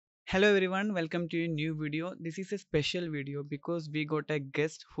Hello everyone, welcome to a new video. This is a special video because we got a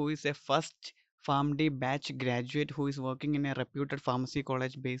guest who is a first Pharm D batch graduate who is working in a reputed pharmacy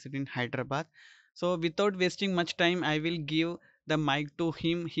college based in Hyderabad. So without wasting much time, I will give the mic to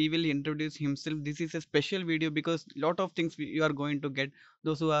him. He will introduce himself. This is a special video because lot of things you are going to get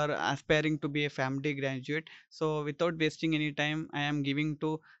those who are aspiring to be a Pharm D graduate. So without wasting any time, I am giving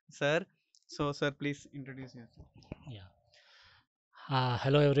to sir. So sir, please introduce yourself. Yeah.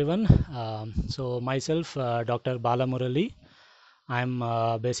 Hello everyone. Myself, Dr. Bala Murali. I'm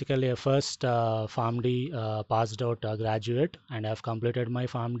basically a first Pharm D passed out graduate, and I've completed my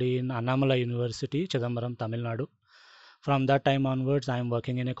Pharm D in Annamala University, Chidambaram, Tamil Nadu. From that time onwards, I'm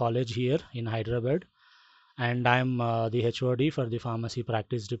working in a college here in Hyderabad, and I'm the HOD for the pharmacy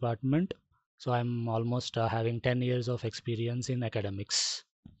practice department. So I'm almost having 10 years of experience in academics.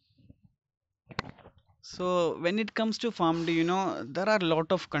 So when it comes to Pharm D, there are a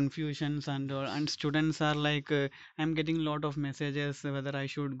lot of confusions and students are like, I'm getting a lot of messages whether I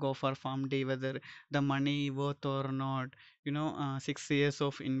should go for Pharm D, whether the money worth or not, 6 years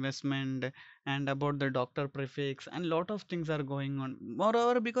of investment and about the doctor prefix and lot of things are going on.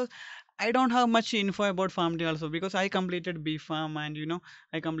 Moreover, because I don't have much info about Pharm D also because I completed B Pharm and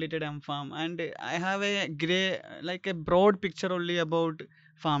I completed M Pharm and I have a gray like a broad picture only about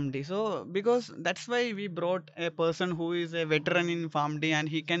Farm D. So because that's why we brought a person who is a veteran in Farm D and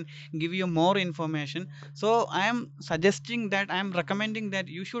he can give you more information. So I am suggesting that I am recommending that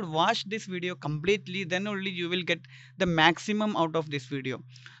you should watch this video completely. Then only you will get the maximum out of this video.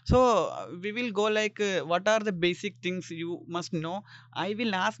 So we will go like what are the basic things you must know. I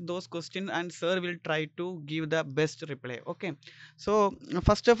will ask those questions and sir will try to give the best reply. Okay. So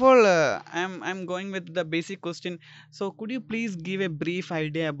first of all, I'm going with the basic question. So could you please give a brief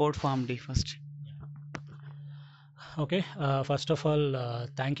idea about Farm D first? Okay, first of all,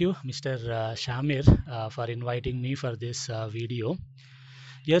 thank you, Mr. Shamir, for inviting me for this video.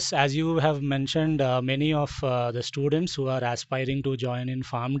 Yes, as you have mentioned, many of the students who are aspiring to join in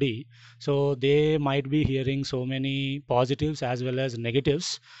Farm D, so they might be hearing so many positives as well as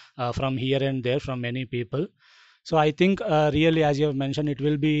negatives from here and there from many people. So I think really, as you have mentioned, it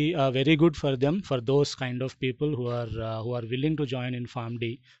will be very good for them, for those kind of people who are willing to join in Farm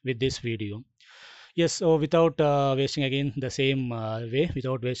D with this video. Yes, so without wasting again the same way,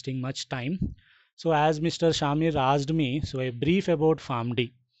 without wasting much time. So as Mr. Shamir asked me, so a brief about Farm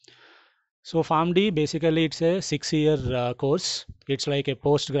D. So Farm D basically it's a 6-year course. It's like a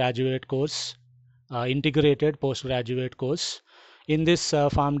postgraduate course, integrated postgraduate course. In this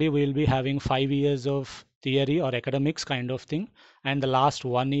Farm D, we will be having 5 years of theory or academics kind of thing, and the last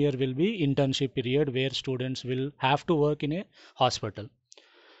 1 year will be internship period where students will have to work in a hospital.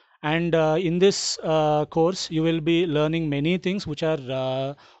 And in this course you will be learning many things which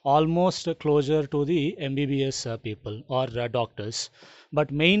are almost closer to the MBBS people or doctors,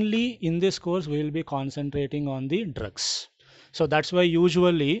 but mainly in this course we will be concentrating on the drugs. So that's why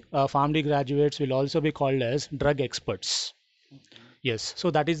usually PharmD graduates will also be called as drug experts. Yes, so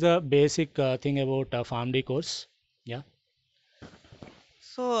that is the basic thing about PharmD course. Yeah.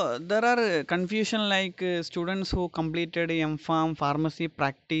 So there are confusion like students who completed M Farm pharmacy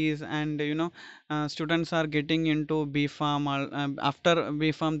practice and students are getting into B Farm after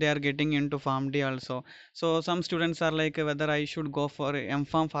B Farm they are getting into Farm D also. So some students are like whether I should go for M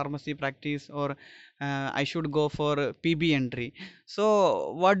Farm pharmacy practice or I should go for PB entry.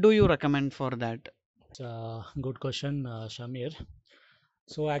 So what do you recommend for that? Good question, Shamir.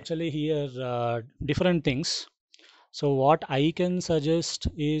 So actually here different things. So what I can suggest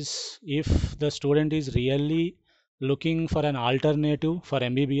is if the student is really looking for an alternative for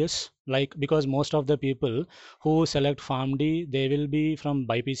MBBS, like because most of the people who select PharmD, they will be from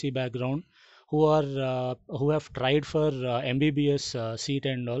BPC background, who have tried for MBBS seat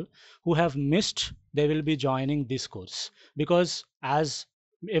and all, who have missed, they will be joining this course because as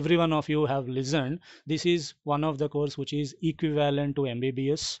every one of you have listened, this is one of the course which is equivalent to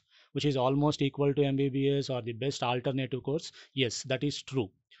MBBS, which is almost equal to MBBS or the best alternative course. Yes, that is true.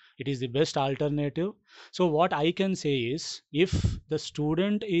 It is the best alternative. So what I can say is if the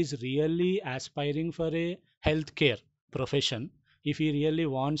student is really aspiring for a healthcare profession, if he really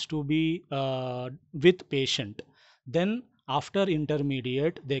wants to be with patient, then after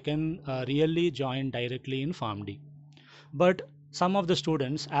intermediate they can really join directly in PharmD. But some of the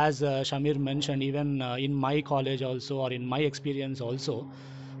students, as Shamir mentioned, even in my college also or in my experience also,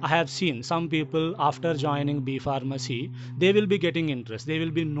 I have seen some people after joining B Pharmacy, they will be getting interest. They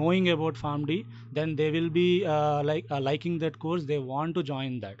will be knowing about PharmD, then they will be liking that course. They want to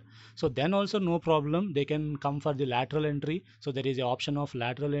join that. So then also no problem. They can come for the lateral entry. So there is an option of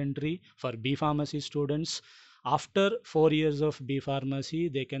lateral entry for B Pharmacy students. After 4 years of B Pharmacy,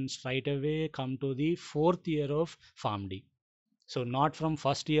 they can straight away come to the fourth year of PharmD. So not from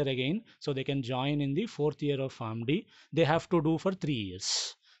first year again. So they can join in the fourth year of PharmD. They have to do for 3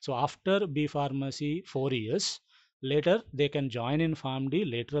 years. So after B Pharmacy 4 years, later they can join in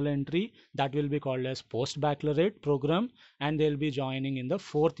PharmD lateral entry. That will be called as post baccalaureate program, and they'll be joining in the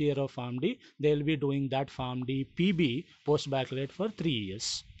fourth year of PharmD. They'll be doing that PharmD PB post baccalaureate for 3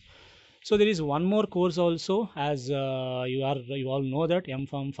 years. So there is one more course also, as you all know that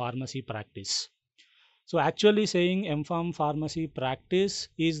M.Pharm Pharmacy Practice. So actually saying M.Pharm Pharmacy Practice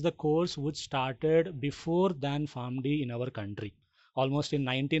is the course which started before than PharmD in our country. Almost in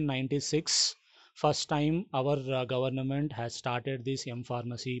 1996, first time our government has started this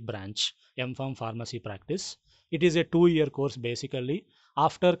M-Pharmacy branch, M.Pharm Pharmacy Practice. It is a 2 year course basically.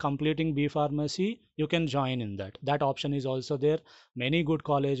 After completing B Pharmacy, you can join in that. That option is also there. Many good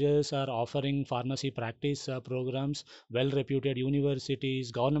colleges are offering pharmacy practice programs, well reputed universities,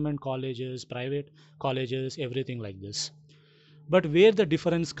 government colleges, private colleges, everything like this. But where the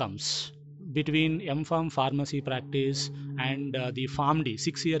difference comes between M.Pharm Pharmacy Practice and the PharmD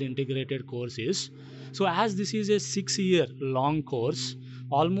 6 year integrated course is, so as this is a 6 year long course,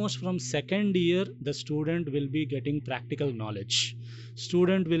 almost from second year the student will be getting practical knowledge.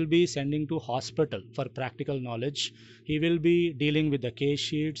 Student will be sending to hospital for practical knowledge. He will be dealing with the case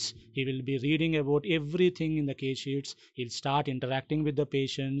sheets. He will be reading about everything in the case sheets. He'll start interacting with the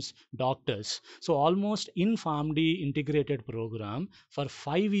patients, doctors. So almost in PharmD integrated program, for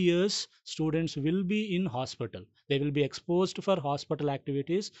 5 years, students will be in hospital. They will be exposed for hospital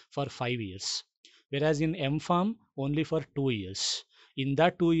activities for 5 years. Whereas in M.Pharm, only for 2 years. In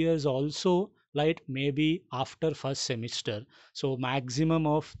that 2 years also, like maybe after first semester, so maximum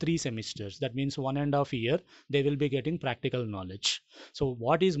of 3 semesters, that means 1.5 year, they will be getting practical knowledge. So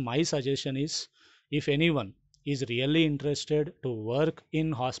what is my suggestion is, if anyone is really interested to work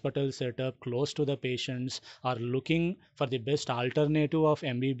in hospital setup close to the patients, or looking for the best alternative of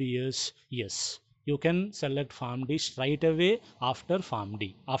MBBS, yes, you can select PharmD straight away after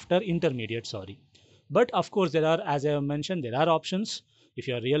PharmD, after intermediate, sorry. But of course, there are, as I have mentioned, there are options. If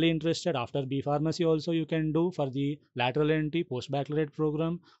you are really interested, after B Pharmacy also you can do for the lateral entry post baccalaureate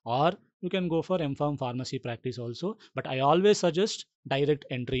program, or you can go for M.Pharm Pharmacy Practice also. But I always suggest direct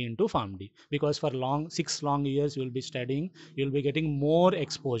entry into PharmD, because for 6 long years you will be studying, you will be getting more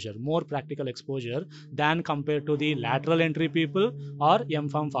exposure, more practical exposure than compared to the lateral entry people or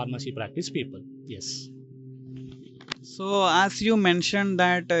M.Pharm Pharmacy Practice people. Yes. So as you mentioned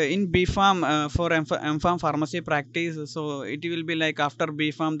that in BPharm for M-Pharm pharmacy practice, so it will be like after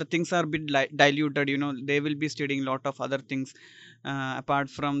BPharm the things are bit diluted. They will be studying lot of other things apart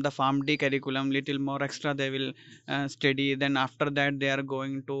from the PharmD curriculum. Little more extra they will study. Then after that they are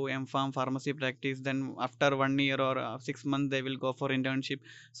going to M-Pharm pharmacy practice. Then after 1 year or 6 months they will go for internship.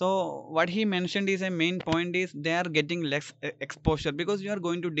 So what he mentioned is a main point is they are getting less exposure, because you are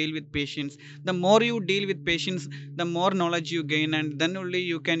going to deal with patients. The more you deal with patients, the more knowledge you gain, and then only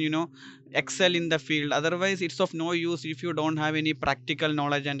you can excel in the field. Otherwise it's of no use if you don't have any practical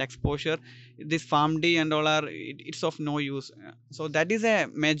knowledge and exposure. This PharmD and all are it's of no use. So that is a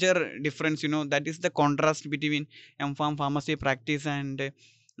major difference. That is the contrast between M-Pharm pharmacy practice and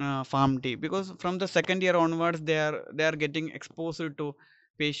PharmD, because from the second year onwards they are getting exposed to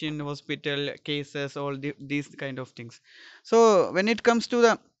patient, hospital cases, all these kind of things. So when it comes to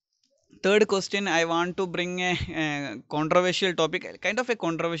the third question, I want to bring a controversial topic, kind of a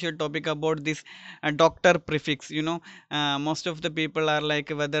controversial topic about this doctor prefix. Most of the people are like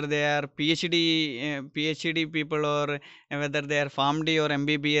whether they are PhD people, or whether they are PharmD or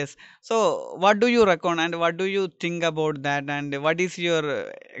MBBS. So what do you reckon, and what do you think about that, and what is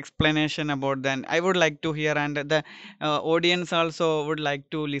your explanation about that? I would like to hear, and the audience also would like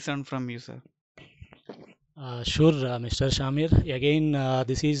to listen from you, sir. Sure, Mr. Shamir. Again,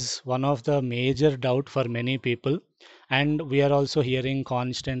 this is one of the major doubt for many people, and we are also hearing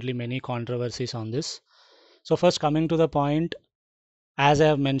constantly many controversies on this. So first, coming to the point, as I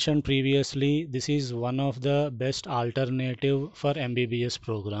have mentioned previously, this is one of the best alternative for MBBS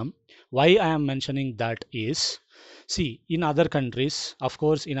program. Why I am mentioning that is, see, in other countries, of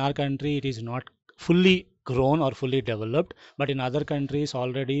course, in our country it is not fully grown or fully developed, but in other countries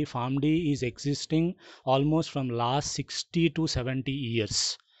already PharmD is existing almost from last 60 to 70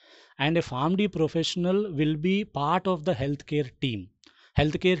 years. And a PharmD professional will be part of the healthcare team.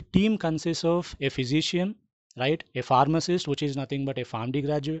 Healthcare team consists of a physician, right, a pharmacist, which is nothing but a PharmD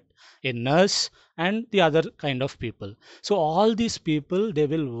graduate, a nurse, and the other kind of people. So all these people, they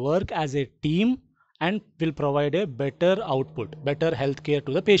will work as a team and will provide a better output, better healthcare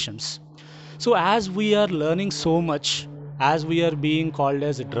to the patients. So as we are learning so much, as we are being called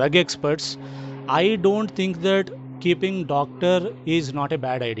as drug experts, I don't think that keeping doctor is not a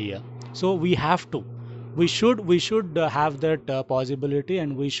bad idea. So we have to, we should have that possibility,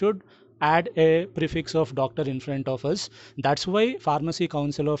 and we should add a prefix of doctor in front of us. That's why Pharmacy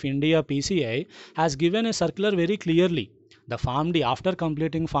Council of India, PCI, has given a circular very clearly. The PharmD, after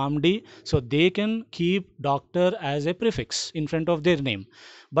completing PharmD, so they can keep doctor as a prefix in front of their name.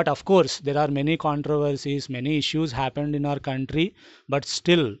 But of course, there are many controversies, many issues happened in our country, but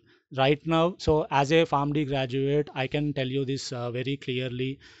still, right now, so as a PharmD graduate, I can tell you this very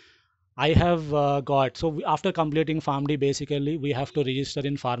clearly. I have got, so after completing PharmD, basically, we have to register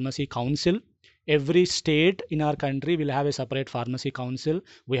in Pharmacy Council. Every state in our country will have a separate Pharmacy Council.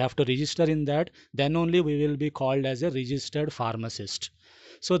 We have to register in that. Then only we will be called as a registered pharmacist.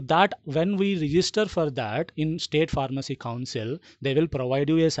 So that when we register for that in State Pharmacy Council, they will provide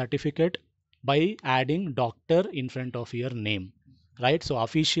you a certificate by adding doctor in front of your name, right? So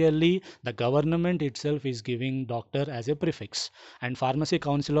officially the government itself is giving doctor as a prefix, and Pharmacy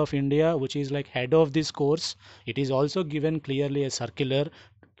Council of India, which is like head of this course, it is also given clearly a circular,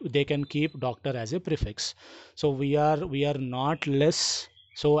 they can keep doctor as a prefix. So we are not less.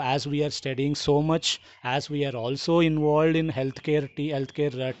 So as we are studying so much, as we are also involved in healthcare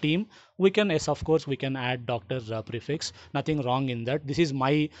team, we can, yes, of course, we can add doctor prefix, nothing wrong in that. This is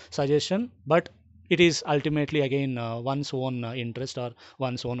my suggestion, but it is ultimately again one's own interest or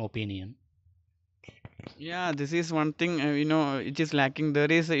one's own opinion. Yeah, this is one thing, it is lacking.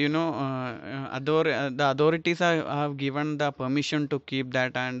 There is, the authorities have given the permission to keep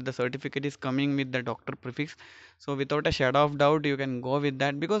that, and the certificate is coming with the doctor prefix. So without a shadow of doubt, you can go with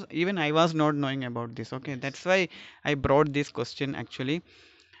that, because even I was not knowing about this. Okay, that's why I brought this question actually.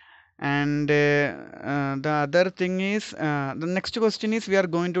 And the other thing is, the next question is, we are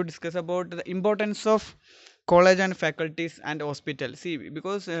going to discuss about the importance of college and faculties and hospital. See,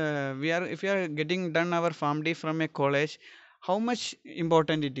 because if we are getting done our PharmD from a college, how much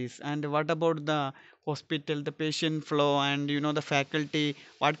important it is, and what about the hospital, the patient flow, and the faculty,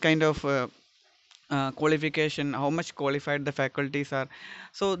 what kind of qualification, how much qualified the faculties are.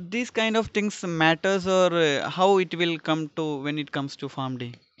 So these kind of things matters, or how it will come to when it comes to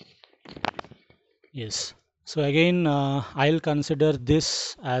PharmD. Yes. So again, I'll consider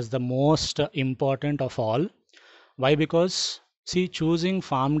this as the most important of all. Why? Because see, choosing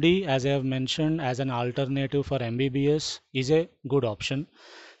PharmD, as I have mentioned, as an alternative for MBBS is a good option.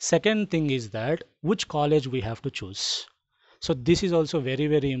 Second thing is that which college we have to choose. So this is also very,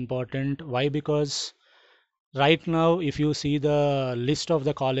 very important. Why? Because right now, if you see the list of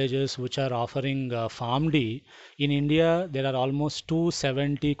the colleges which are offering PharmD in India, there are almost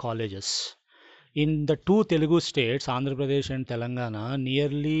 270 colleges. In the two Telugu states, Andhra Pradesh and Telangana,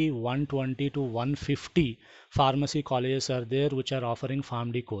 nearly 120 to 150 pharmacy colleges are there which are offering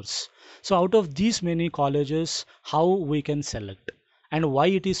PharmD course. So out of these many colleges, how we can select and why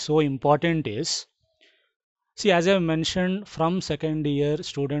it is so important is, see, as I mentioned, from second year,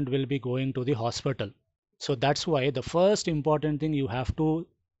 student will be going to the hospital. So that's why the first important thing you have to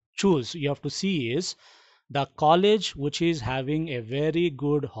choose, you have to see is the college which is having a very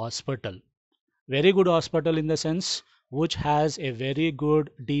good hospital in the sense which has a very good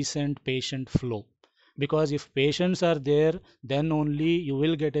decent patient flow, because if patients are there, then only you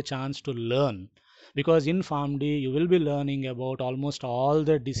will get a chance to learn, because in PharmD you will be learning about almost all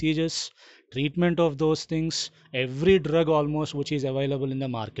the diseases, treatment of those things, every drug almost which is available in the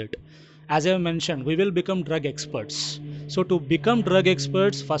market. As I mentioned, we will become drug experts. So to become drug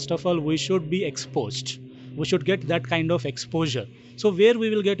experts, first of all, we should be exposed, we should get that kind of exposure. So where we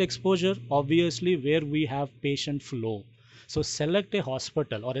will get exposure? Obviously where we have patient flow. So select a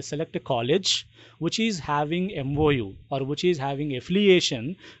hospital or select a college which is having MOU or which is having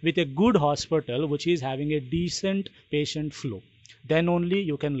affiliation with a good hospital which is having a decent patient flow. Then only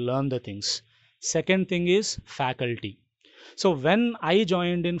you can learn the things. Second thing is faculty. So when I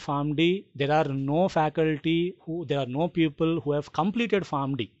joined in PharmD, there are no people who have completed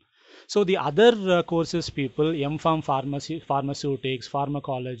PharmD. So the other courses people, M.Pharm pharmacy, pharmaceutics,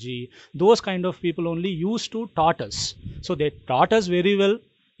 pharmacology, those kind of people only used to taught us. So they taught us very well.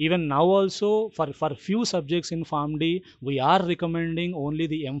 Even now also, for few subjects in PharmD, we are recommending only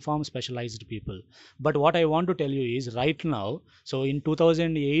the M-Pharm specialized people. But what I want to tell you is right now, so in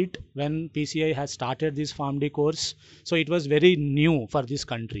 2008, when PCI has started this PharmD course, so it was very new for this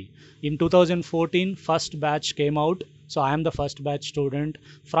country. In 2014, first batch came out. So I am the first batch student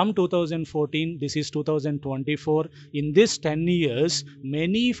from 2014. This is 2024. In this 10 years,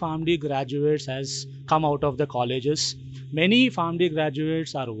 many PharmD graduates has come out of the colleges. Many PharmD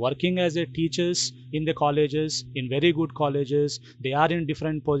graduates are working as a teachers in the colleges, in very good colleges. They are in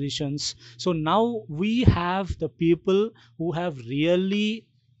different positions. So now we have the people who have really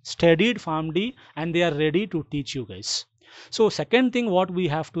studied PharmD and they are ready to teach you guys. So second thing what we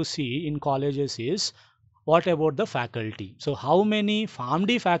have to see in colleges is what about the faculty? So how many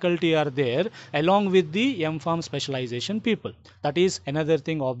PharmD faculty are there along with the M-Pharm specialization people? That is another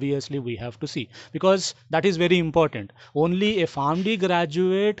thing obviously we have to see, because that is very important. Only a PharmD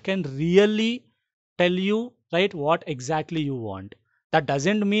graduate can really tell you, right, what exactly you want. That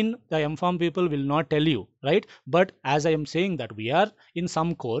doesn't mean the M-Pharm people will not tell you, right? But as I am saying that we are in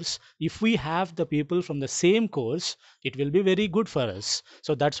some course, if we have the people from the same course, it will be very good for us.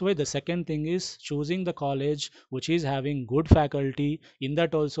 So that's why the second thing is choosing the college which is having good faculty. In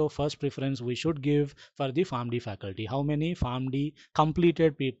that also, first preference we should give for the PharmD faculty. How many PharmD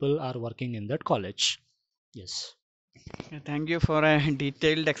completed people are working in that college? Yes. Yeah, thank you for a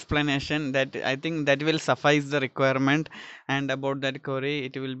detailed explanation. That I think that will suffice the requirement, and about that query,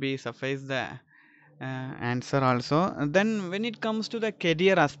 it will be suffice the answer also. And then when it comes to the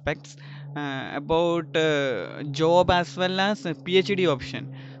career aspects, about job as well as a PhD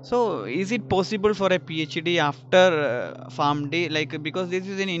option. So is it possible for a PhD after PharmD? Like, because this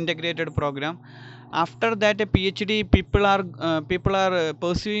is an integrated program. After that, a PhD people are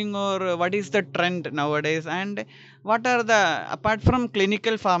pursuing, or what is the trend nowadays? And what are the, apart from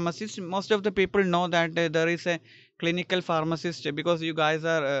clinical pharmacists, most of the people know that there is a clinical pharmacist, because you guys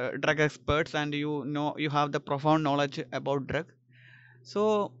are drug experts and you know you have the profound knowledge about drug.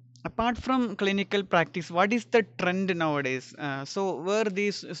 So apart from clinical practice, what is the trend nowadays? So where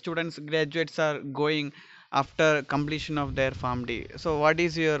these students graduates are going after completion of their PharmD? So what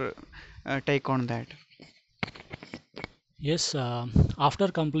is your take on that? Yes, after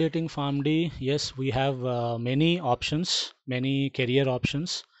completing PharmD, yes, we have many options, many career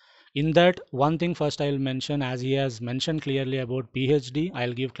options. In that, one thing first I'll mention, as he has mentioned clearly about PhD,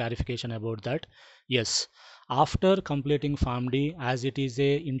 I'll give clarification about that. Yes, after completing PharmD, as it is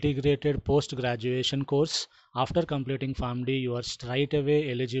a integrated post-graduation course, after completing PharmD, you are straight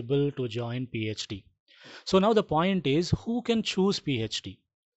away eligible to join PhD. So now the point is, who can choose PhD?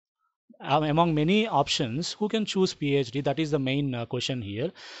 Among many options, who can choose PhD? That is the main question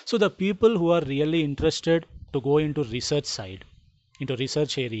here. So the people who are really interested to go into research side, into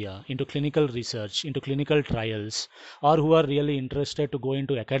research area, into clinical research, into clinical trials, or who are really interested to go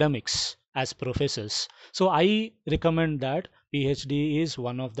into academics as professors. So I recommend that PhD is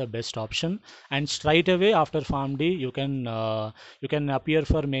one of the best option. And straight away after PharmD, you can appear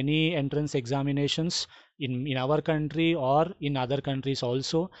for many entrance examinations in our country or in other countries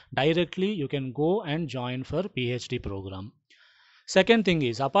also. Directly you can go and join for PhD program. Second thing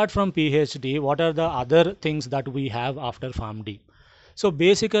is, apart from PhD, what are the other things that we have after PharmD? So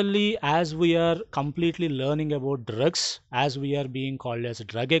basically, as we are completely learning about drugs, as we are being called as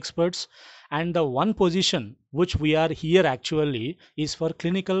drug experts, and the one position which we are here actually is for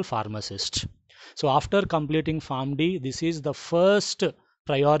clinical pharmacist. So after completing PharmD, this is the first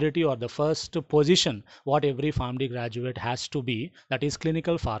priority or the first position what every PharmD graduate has to be, that is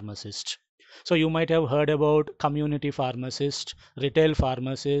clinical pharmacist. So you might have heard about community pharmacist, retail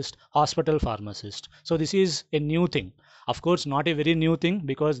pharmacist, hospital pharmacist. So this is a new thing. Of course, not a very new thing,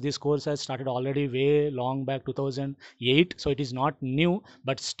 because this course has started already way long back 2008. So it is not new,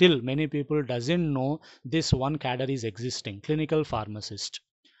 but still many people doesn't know this one cadre is existing, clinical pharmacist.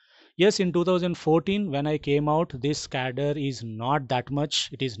 Yes, in 2014 when I came out, this cadre is not that much.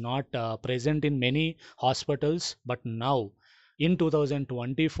 It is not present in many hospitals. But now in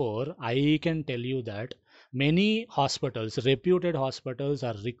 2024, I can tell you that many hospitals, reputed hospitals,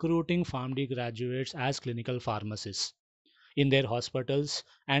 are recruiting PharmD graduates as clinical pharmacists in their hospitals,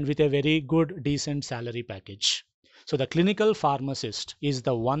 and with a very good decent salary package. So the clinical pharmacist is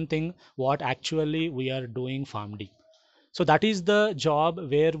the one thing what actually we are doing PharmD. So that is the job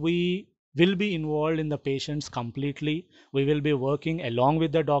where we will be involved in the patients completely. We will be working along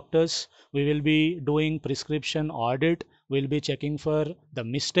with the doctors. We will be doing prescription audit. We'll be checking for the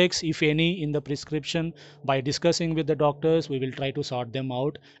mistakes, if any, in the prescription. By discussing with the doctors, we will try to sort them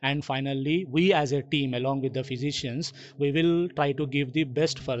out. And finally, we as a team, along with the physicians, we will try to give the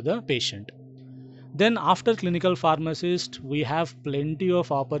best for the patient. Then after clinical pharmacist, we have plenty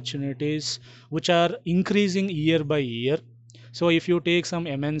of opportunities which are increasing year by year. So if you take some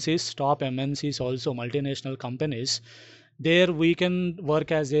MNCs, top MNCs also, multinational companies, there we can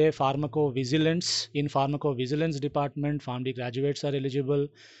work as a pharmacovigilance. In pharmacovigilance department, PharmD graduates are eligible.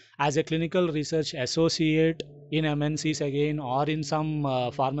 As a clinical research associate in MNCs again, or in some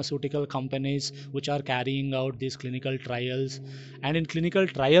pharmaceutical companies which are carrying out these clinical trials. And in clinical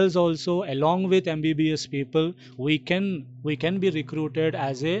trials also, along with MBBS people, we can be recruited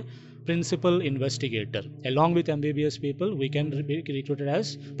as a principal investigator. Along with MBBS people, we can be recruited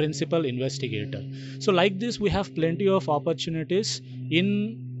as principal investigator. So like this, we have plenty of opportunities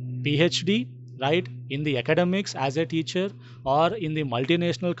in PhD, right, in the academics as a teacher, or in the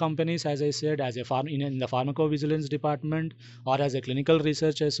multinational companies, as I said, as a in the pharmacovigilance department, or as a clinical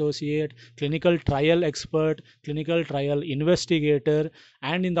research associate, clinical trial expert, clinical trial investigator,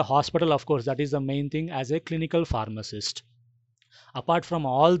 and in the hospital, of course, that is the main thing, as a clinical pharmacist. Apart from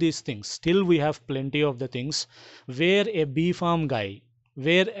all these things, still we have plenty of the things where a B farm guy,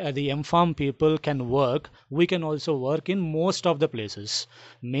 where the M farm people can work. We can also work in most of the places.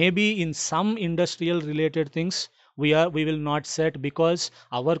 Maybe in some industrial related things, we will not set, because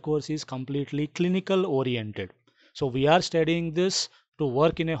our course is completely clinical oriented. So we are studying this to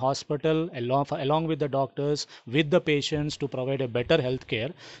work in a hospital along with the doctors, with the patients, to provide a better health care.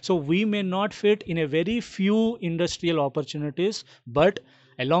 So we may not fit in a very few industrial opportunities, but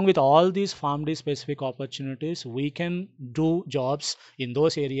along with all these pharmd specific opportunities, we can do jobs in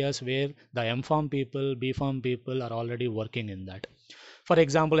those areas where the M farm people, B farm people are already working in that. For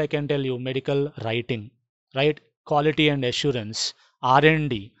example, I can tell you medical writing, right, quality and assurance,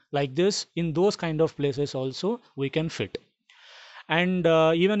 R&D, like this. In those kind of places also we can fit. And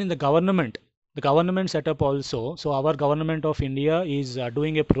even in the government setup also. So our government of India is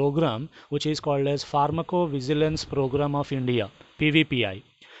doing a program which is called as Pharmacovigilance Program of India, PVPI.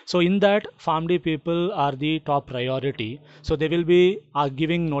 So in that, PharmD people are the top priority. So they will be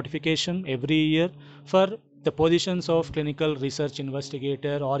giving notification every year for the positions of clinical research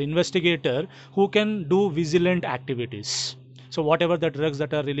investigator or investigator who can do vigilant activities. So whatever the drugs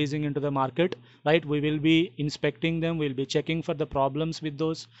that are releasing into the market, right, we will be inspecting them. We'll be checking for the problems with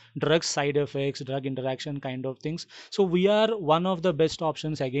those drugs, side effects, drug interaction kind of things. So we are one of the best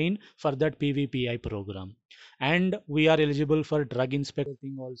options again for that PVPI program. And we are eligible for drug inspector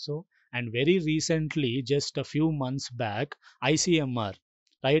thing also. And very recently, just a few months back, ICMR,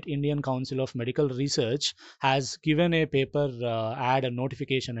 right, Indian Council of Medical Research, has given a paper ad, a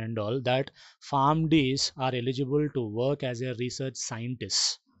notification and all, that PharmDs are eligible to work as a research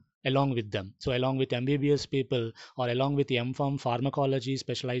scientist along with them. So along with MBBS people, or along with M-Pharm pharmacology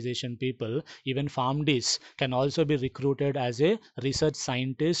specialization people, even PharmDs can also be recruited as a research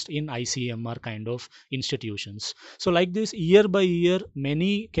scientist in ICMR kind of institutions. So like this, year by year,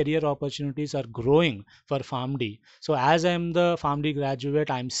 many career opportunities are growing for PharmD. So as I am the PharmD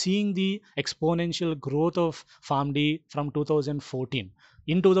graduate, I'm seeing the exponential growth of PharmD from 2014.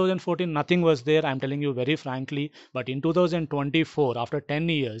 In 2014, nothing was there, I'm telling you very frankly. But in 2024, after 10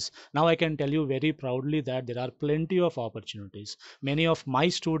 years, now I can tell you very proudly that there are plenty of opportunities. Many of my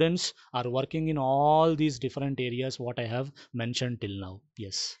students are working in all these different areas, what I have mentioned till now.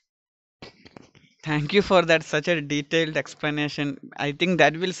 Yes. Thank you for that such a detailed explanation. I think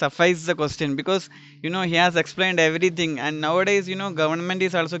that will suffice the question because he has explained everything, and nowadays government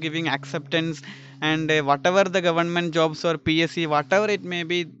is also giving acceptance, and whatever the government jobs or PSC, whatever it may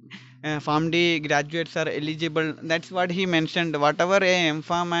be, PharmD graduates are eligible. That's what he mentioned. Whatever a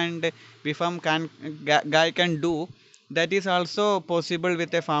M-Pharm and B-Pharm guy can do, that is also possible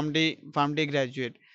with a PharmD graduate.